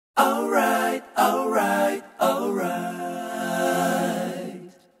alright, alright, alright.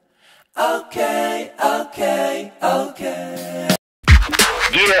 Okay, okay, okay.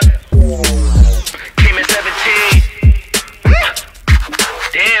 Yeah. Came in 17.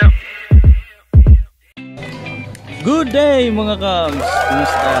 Damn. Good day mga Kabs!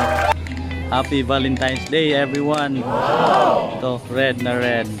 Kumusta? Happy Valentine's Day everyone! Ito, red na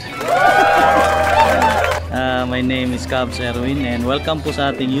red. My name is Kabs Erwin and welcome po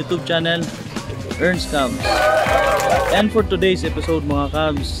sa ating YouTube channel, Ernsc. And for today's episode mga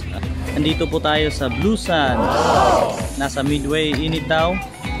Kabs, andito po tayo sa Blu Sands. Nasa Midway, Initaw.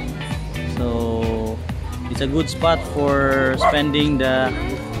 So, it's a good spot for spending the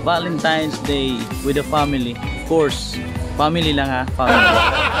Valentine's Day with the family. Of course, family lang ha, family.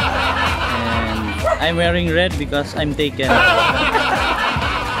 And I'm wearing red because I'm taken.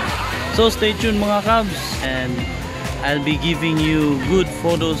 So stay tuned mga Kabs, and I'll be giving you good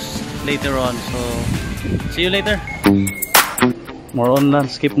photos later on. So see you later. More on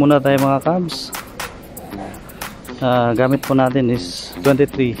landscape muna tayo mga Kabs. Gamit po natin is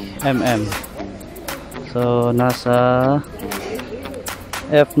 23mm. So nasa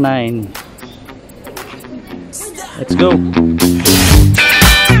F9. Let's go.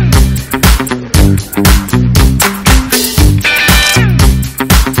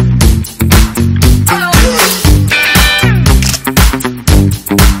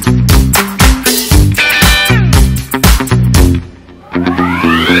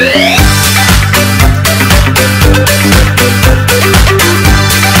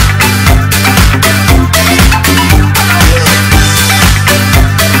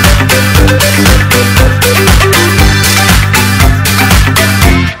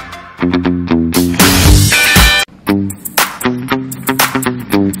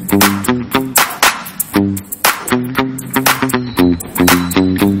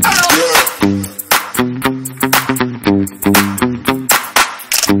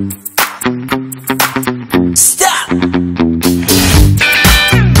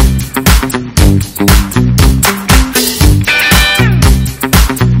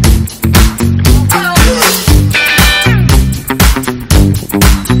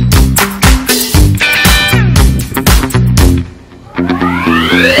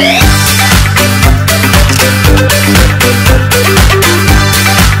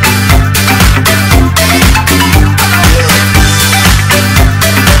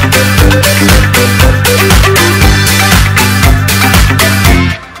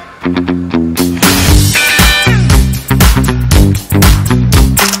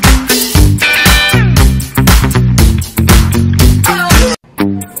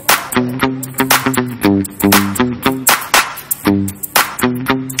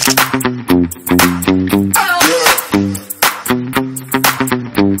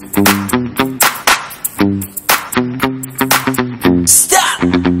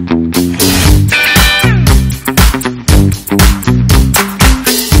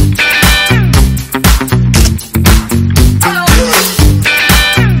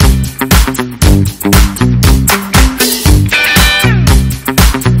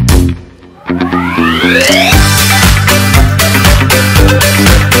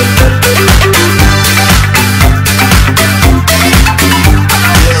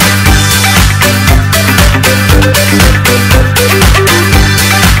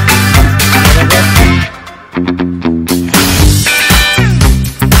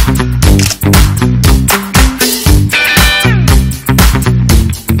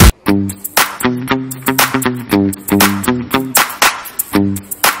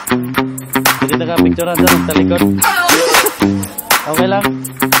 Picture sa likod. Okay lang.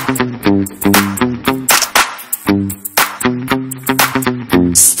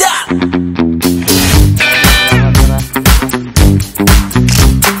 Stop.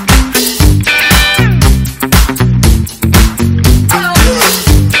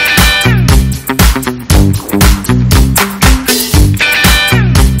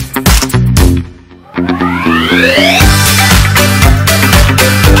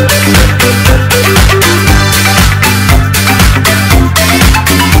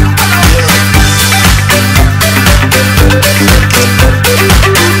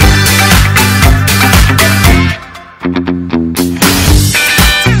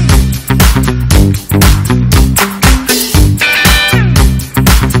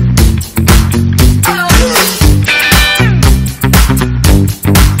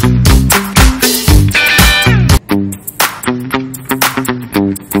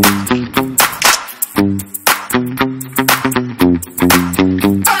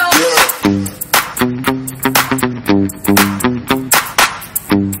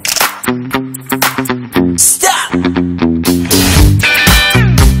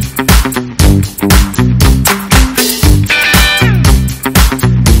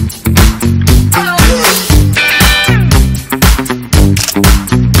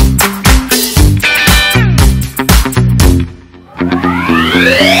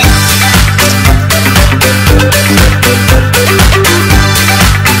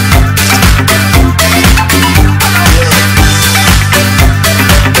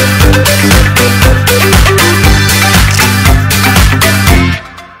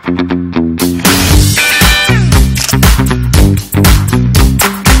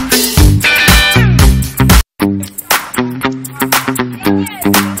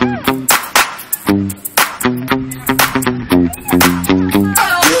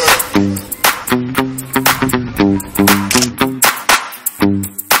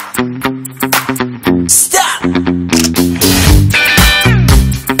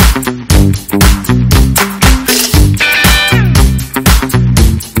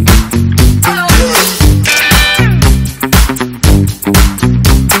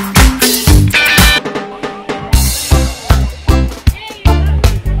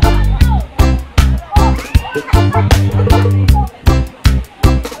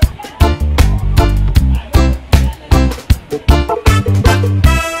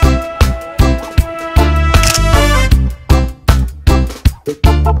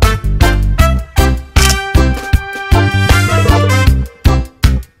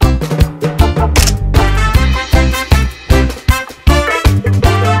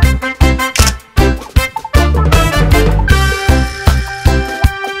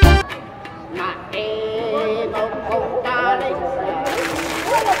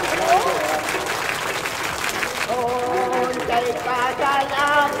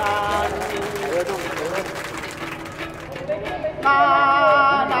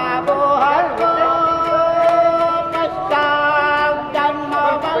 Manabuhan ko, bastang dyan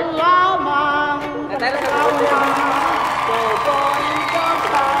mabalamang ang tubuin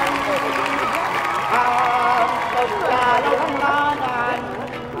ang pagkalamanan,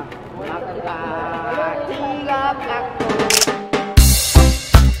 magkatilap ako.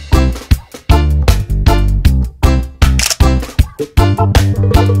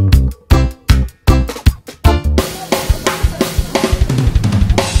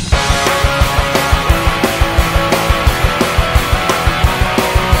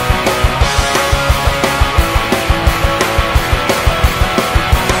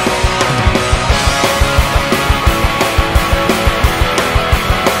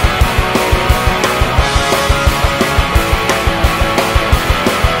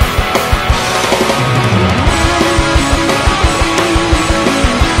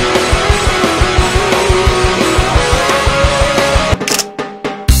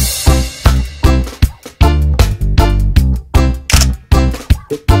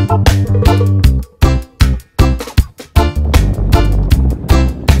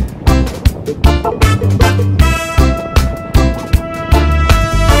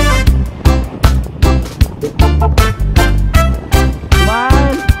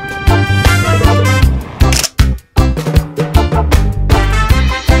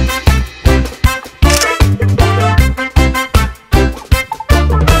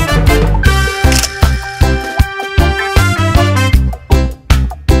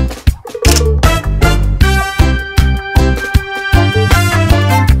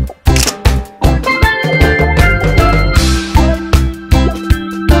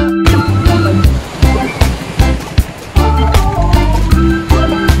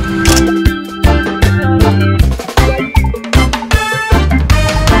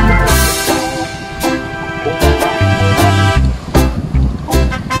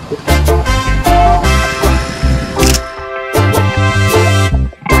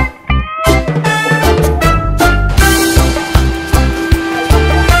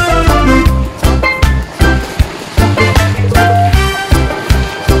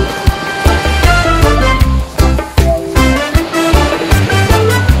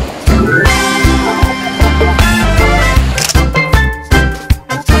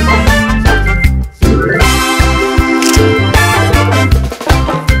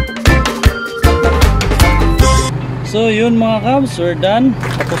 So yun mga Cabs, we're done.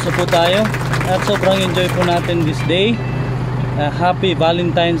 Tapos na po tayo. At sobrang enjoy po natin this day. Happy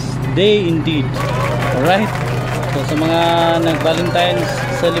Valentine's Day indeed. Alright? So sa mga nag-Valentine's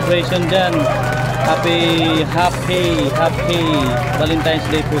celebration dyan, happy Valentine's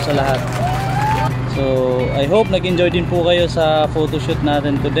Day po sa lahat. So I hope nag-enjoy din po kayo sa photoshoot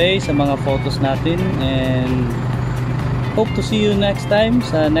natin today, sa mga photos natin. And hope to see you next time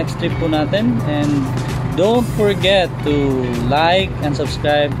sa next trip po natin. And don't forget to like and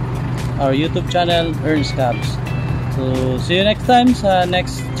subscribe our YouTube channel, Ernsc. So see you next time sa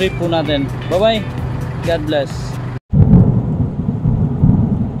next trip po natin. Bye bye. God bless.